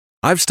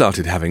I've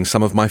started having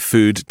some of my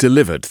food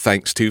delivered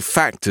thanks to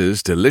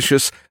Factor's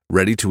delicious,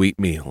 ready-to-eat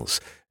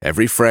meals.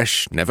 Every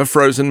fresh, never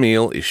frozen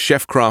meal is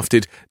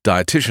chef-crafted,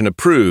 dietitian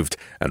approved,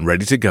 and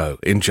ready to go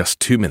in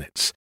just 2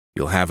 minutes.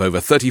 You'll have over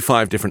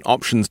 35 different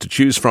options to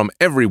choose from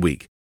every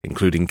week,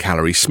 including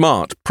Calorie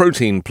Smart,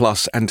 Protein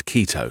Plus, and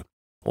Keto.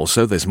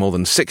 Also, there's more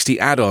than 60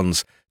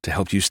 add-ons to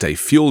help you stay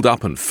fueled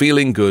up and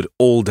feeling good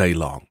all day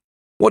long.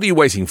 What are you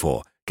waiting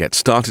for? Get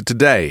started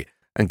today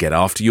and get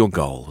after your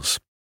goals.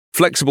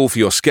 Flexible for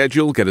your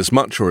schedule, get as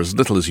much or as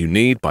little as you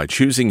need by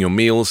choosing your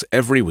meals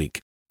every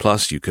week.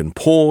 Plus, you can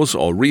pause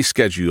or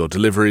reschedule your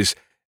deliveries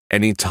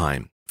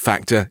anytime.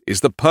 Factor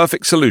is the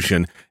perfect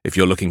solution if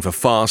you're looking for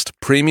fast,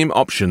 premium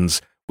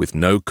options with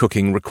no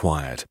cooking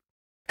required.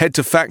 Head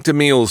to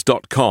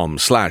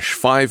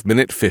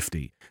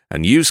factormeals.com/5minute50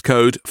 and use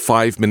code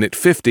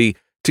 5minute50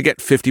 to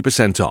get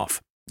 50% off.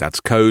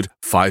 That's code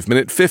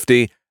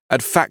 5minute50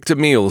 at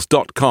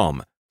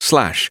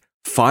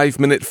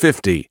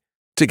factormeals.com/5minute50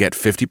 to get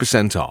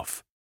 50%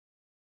 off.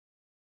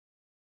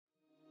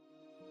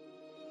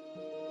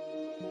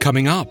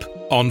 Coming up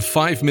on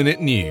 5 Minute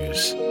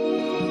News.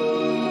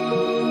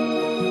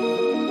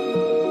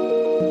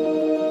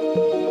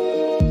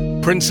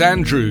 Prince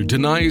Andrew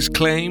denies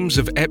claims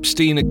of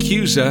Epstein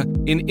accuser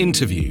in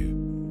interview.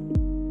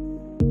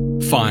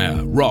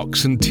 Fire,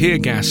 rocks and tear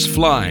gas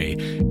fly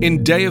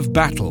in day of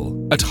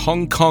battle at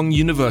Hong Kong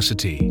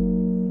University.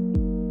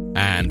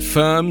 And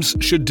firms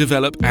should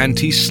develop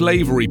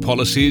anti-slavery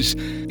policies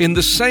in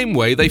the same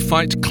way they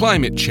fight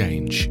climate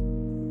change.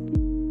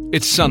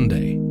 It's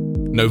Sunday,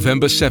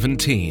 November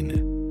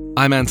 17.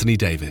 I'm Anthony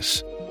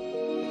Davis.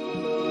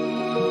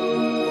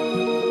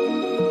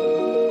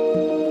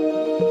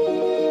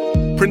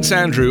 Prince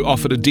Andrew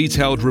offered a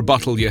detailed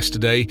rebuttal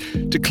yesterday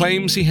to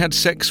claims he had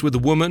sex with a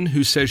woman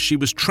who says she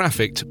was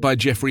trafficked by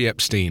Jeffrey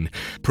Epstein,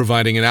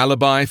 providing an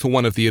alibi for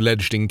one of the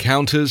alleged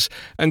encounters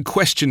and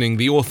questioning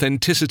the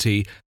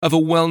authenticity of a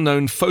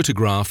well-known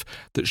photograph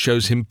that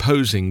shows him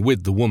posing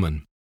with the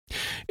woman.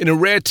 In a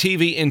rare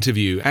TV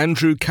interview,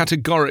 Andrew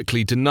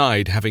categorically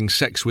denied having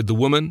sex with the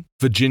woman,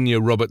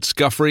 Virginia Roberts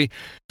Giuffre,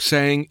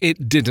 saying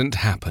it didn't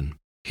happen.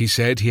 He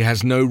said he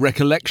has no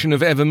recollection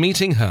of ever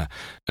meeting her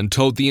and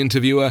told the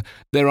interviewer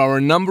there are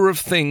a number of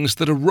things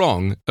that are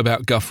wrong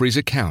about Giuffre's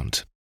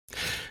account.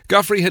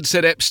 Giuffre had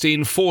said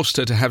Epstein forced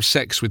her to have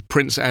sex with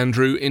Prince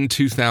Andrew in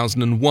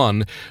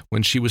 2001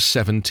 when she was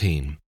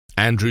 17.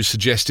 Andrew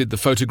suggested the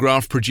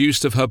photograph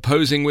produced of her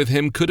posing with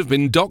him could have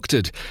been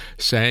doctored,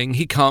 saying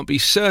he can't be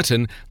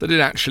certain that it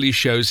actually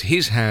shows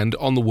his hand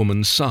on the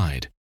woman's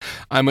side.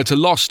 I'm at a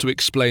loss to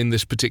explain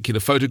this particular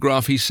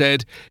photograph, he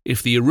said.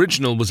 If the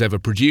original was ever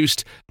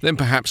produced, then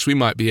perhaps we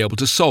might be able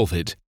to solve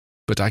it.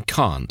 But I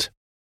can't.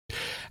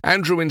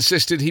 Andrew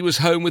insisted he was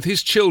home with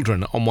his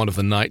children on one of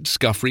the nights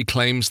Giuffre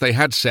claims they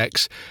had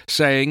sex,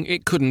 saying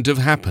it couldn't have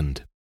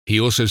happened. He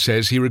also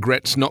says he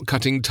regrets not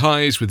cutting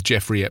ties with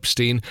Jeffrey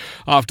Epstein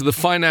after the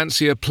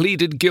financier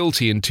pleaded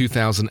guilty in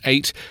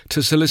 2008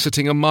 to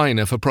soliciting a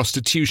minor for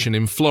prostitution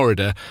in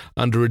Florida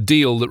under a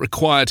deal that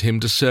required him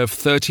to serve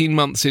 13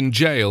 months in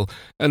jail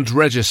and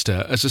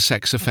register as a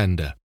sex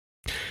offender.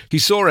 He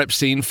saw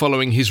Epstein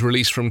following his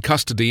release from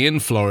custody in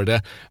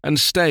Florida and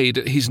stayed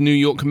at his New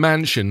York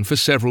mansion for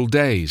several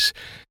days.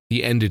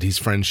 He ended his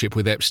friendship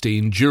with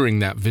Epstein during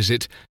that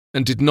visit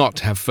and did not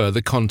have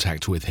further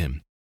contact with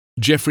him.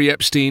 Jeffrey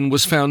Epstein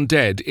was found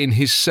dead in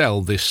his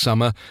cell this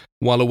summer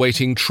while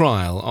awaiting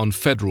trial on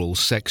federal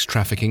sex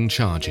trafficking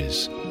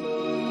charges.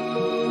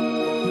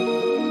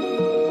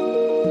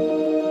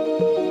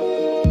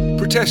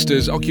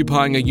 Protesters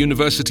occupying a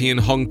university in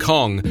Hong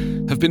Kong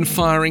have been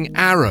firing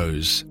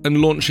arrows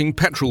and launching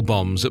petrol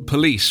bombs at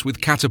police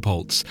with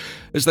catapults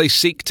as they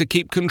seek to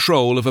keep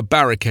control of a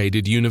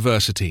barricaded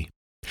university.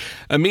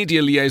 A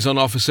media liaison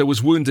officer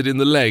was wounded in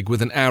the leg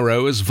with an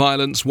arrow as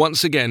violence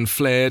once again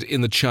flared in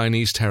the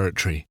Chinese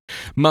territory.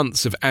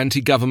 Months of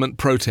anti-government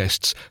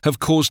protests have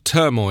caused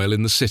turmoil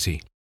in the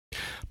city.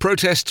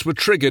 Protests were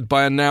triggered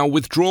by a now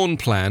withdrawn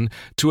plan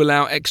to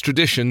allow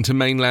extradition to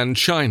mainland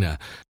China,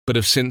 but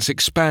have since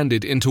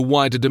expanded into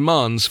wider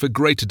demands for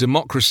greater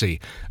democracy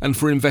and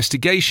for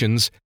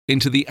investigations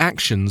into the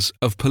actions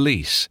of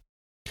police.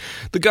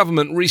 The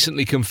government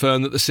recently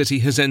confirmed that the city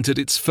has entered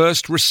its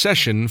first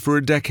recession for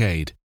a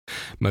decade.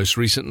 Most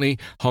recently,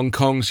 Hong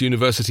Kong's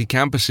university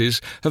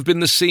campuses have been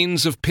the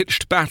scenes of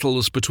pitched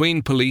battles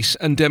between police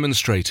and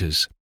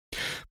demonstrators.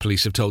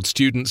 Police have told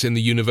students in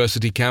the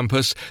university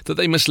campus that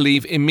they must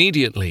leave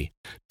immediately.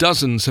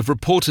 Dozens have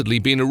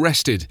reportedly been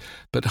arrested,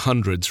 but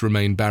hundreds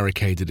remain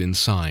barricaded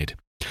inside.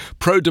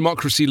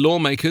 Pro-democracy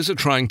lawmakers are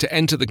trying to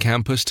enter the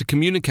campus to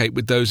communicate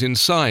with those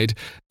inside.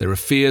 There are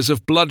fears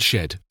of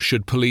bloodshed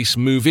should police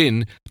move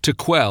in to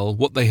quell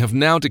what they have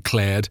now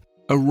declared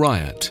a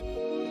riot.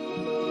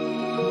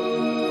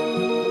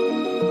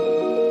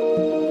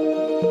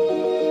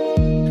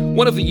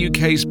 One of the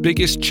UK's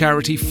biggest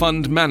charity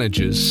fund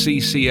managers,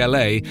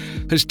 CCLA,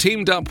 has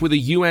teamed up with a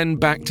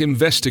UN-backed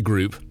investor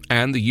group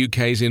and the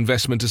UK's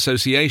Investment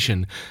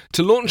Association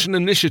to launch an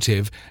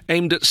initiative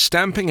aimed at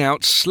stamping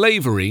out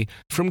slavery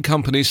from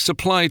companies'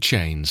 supply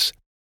chains.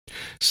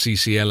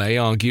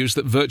 CCLA argues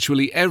that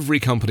virtually every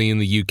company in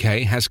the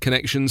UK has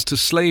connections to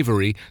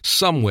slavery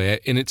somewhere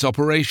in its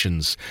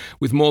operations,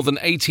 with more than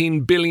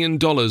 $18 billion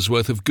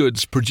worth of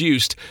goods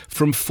produced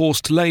from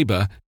forced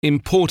labour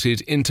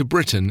imported into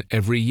Britain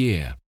every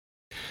year.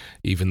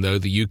 Even though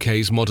the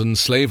UK's Modern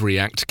Slavery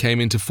Act came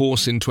into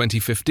force in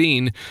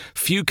 2015,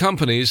 few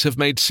companies have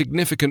made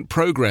significant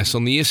progress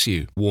on the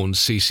issue, warns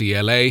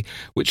CCLA,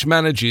 which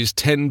manages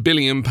 £10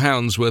 billion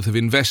worth of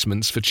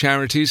investments for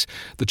charities,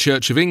 the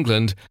Church of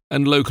England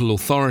and local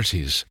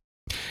authorities.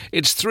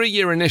 Its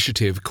 3-year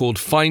initiative called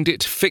Find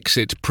It, Fix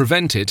It,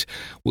 Prevent It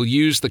will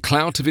use the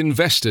clout of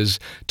investors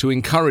to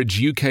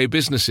encourage UK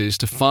businesses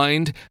to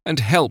find and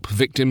help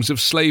victims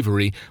of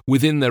slavery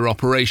within their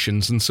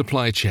operations and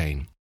supply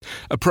chain.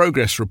 A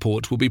progress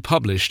report will be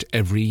published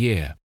every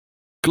year.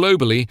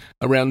 Globally,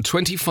 around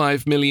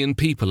 25 million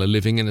people are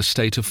living in a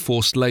state of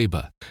forced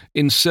labour,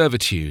 in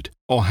servitude,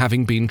 or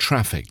having been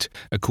trafficked,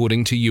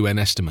 according to UN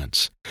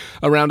estimates.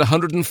 Around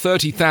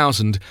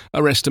 130,000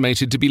 are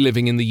estimated to be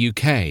living in the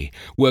UK,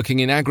 working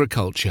in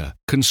agriculture,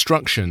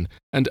 construction,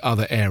 and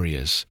other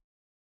areas.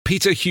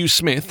 Peter Hugh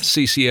Smith,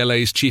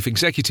 CCLA's chief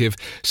executive,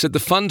 said the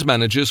fund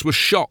managers were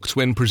shocked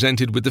when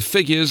presented with the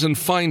figures and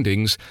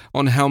findings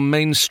on how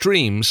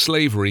mainstream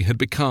slavery had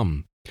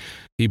become.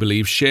 He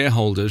believes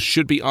shareholders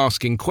should be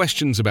asking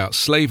questions about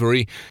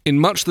slavery in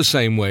much the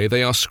same way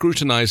they are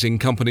scrutinising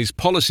companies'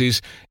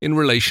 policies in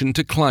relation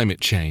to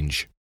climate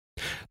change.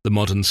 The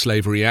Modern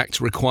Slavery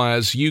Act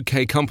requires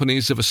UK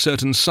companies of a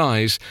certain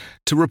size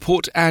to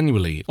report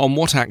annually on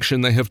what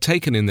action they have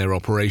taken in their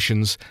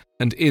operations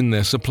and in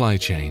their supply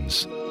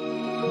chains.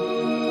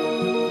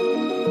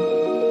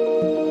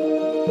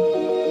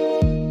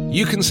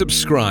 You can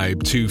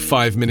subscribe to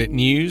 5 Minute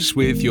News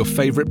with your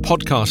favourite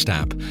podcast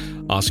app.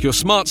 Ask your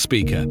smart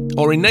speaker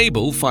or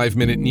enable 5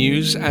 Minute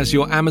News as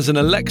your Amazon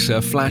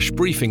Alexa flash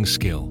briefing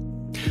skill.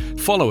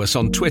 Follow us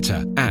on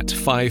Twitter at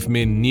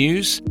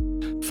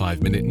 5MinNews.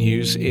 5 Minute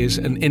News is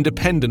an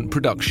independent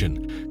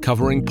production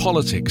covering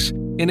politics,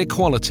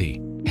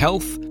 inequality,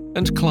 health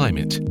and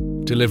climate,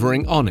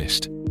 delivering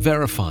honest,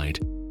 verified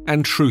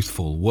and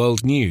truthful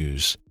world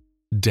news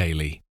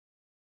daily.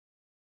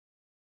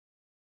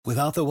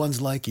 Without the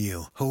ones like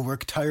you, who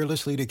work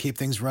tirelessly to keep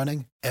things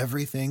running,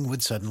 everything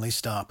would suddenly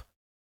stop.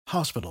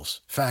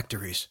 Hospitals,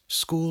 factories,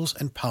 schools,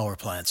 and power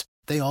plants,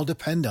 they all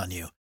depend on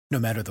you. No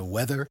matter the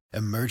weather,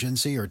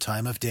 emergency, or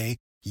time of day,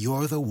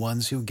 you're the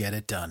ones who get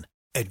it done.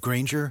 At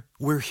Grainger,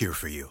 we're here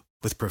for you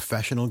with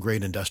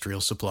professional-grade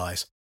industrial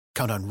supplies.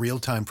 Count on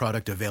real-time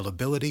product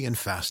availability and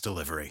fast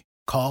delivery.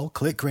 Call,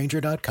 click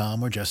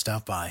Grainger.com, or just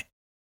stop by.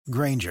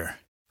 Grainger,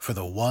 for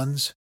the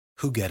ones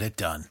who get it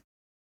done.